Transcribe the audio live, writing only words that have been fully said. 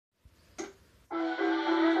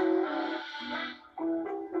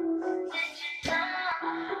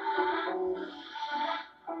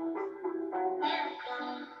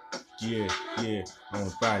Yeah, I'm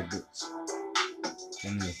a bad bitch.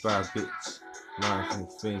 I'm a bad bitch. Life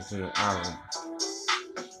and things in the album.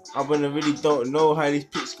 I really don't know how these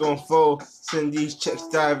pics gon' fall. Send these checks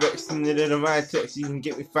direct, send it in my text. You can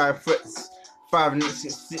get me 5 threats. 5 nicks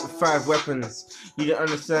get sit with 5 weapons. You don't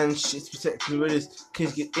understand shit's protecting with this.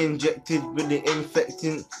 Kids get injected with the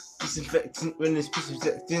infecting, disinfectant when it's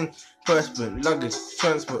disinfecting. Person, luggage,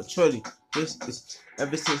 transport, trolley. This is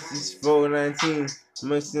ever since this 419.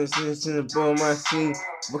 Most since in the ball my scene.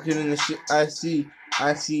 Looking in the shit I see.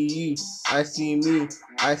 I see you, I see me,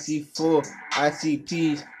 I see 4, I see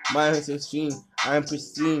P's. My head's extreme, I'm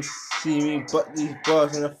pristine. See me butt these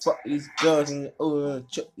bars and I fuck these girls and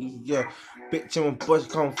chuck these girls. Bitch, I'm a buzz,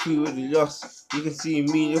 come through with the loss. You can see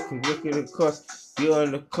me looking wicked at the cost. You're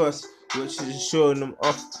on the cost, which is showing them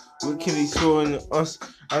off. Wickedly showing us.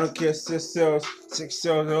 I don't care, 6 cells, 6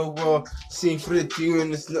 cells overall. Seen for the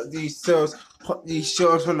demon, it's not these cells. Pop these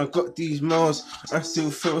shells when I got these miles. I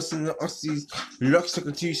still feel in the Aussies. Locks like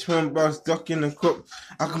a 2 small bars, duck in a cup.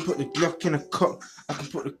 I can put the Glock in a cup. I can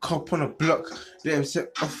put the cop on a block. Let him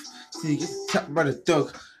set off. See, he gets tapped by the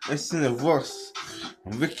dog. It's in the Ross.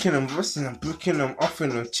 I'm wicking, I'm russing, I'm bricking, I'm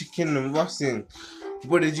offing, I'm chicken, I'm russing.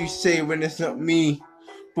 What did you say when it's not me?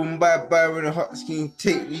 Boom, bye bye with a hot skin.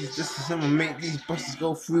 Take these justice, I'ma make these bosses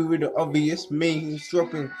go through with the obvious main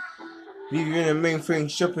shopping. Leave you in the mainframe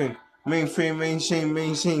shopping. Mainframe,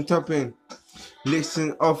 main chain topping.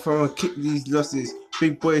 Listen off, I'ma kick these losses.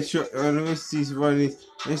 Big boy shot on the these running.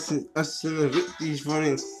 Listen, us in the rip these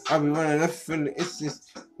running. I'll be running up in the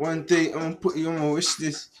instance. One day I'ma put you on my wish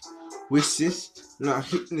list. Wish this, not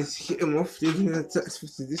hitting this, hit him off, taking attacks for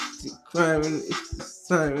sadistic crime, and it's this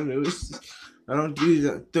time and the wish this. I don't do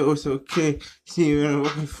that though, it's okay. See me when I'm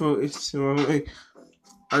walking through, it's my way.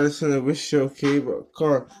 I just wanna wish you okay, but I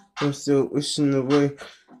can't. I'm still wishing away.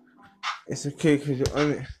 It's okay cause you're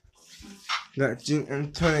on it. Like gin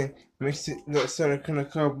and tonic, mix it like Sonic and a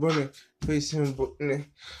carbonic. Face him button.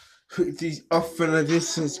 Put these off and the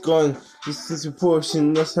distance gone. Distance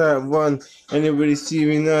proportion, that's how it run. Anybody see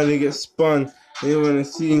me now, they get spun. They wanna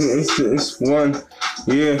see me it's one.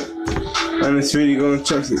 Yeah, and it's really going to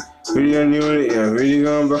check it. Really only want it, yeah. Really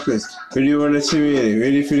going backwards. Really wanna see me in it.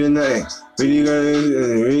 Really feeling that. Really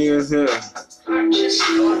gonna see it. Purchase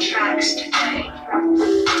your tracks today.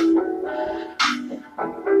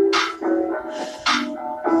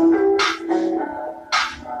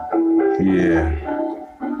 Yeah.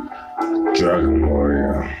 Dragon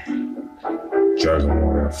Warrior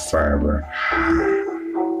Fiber.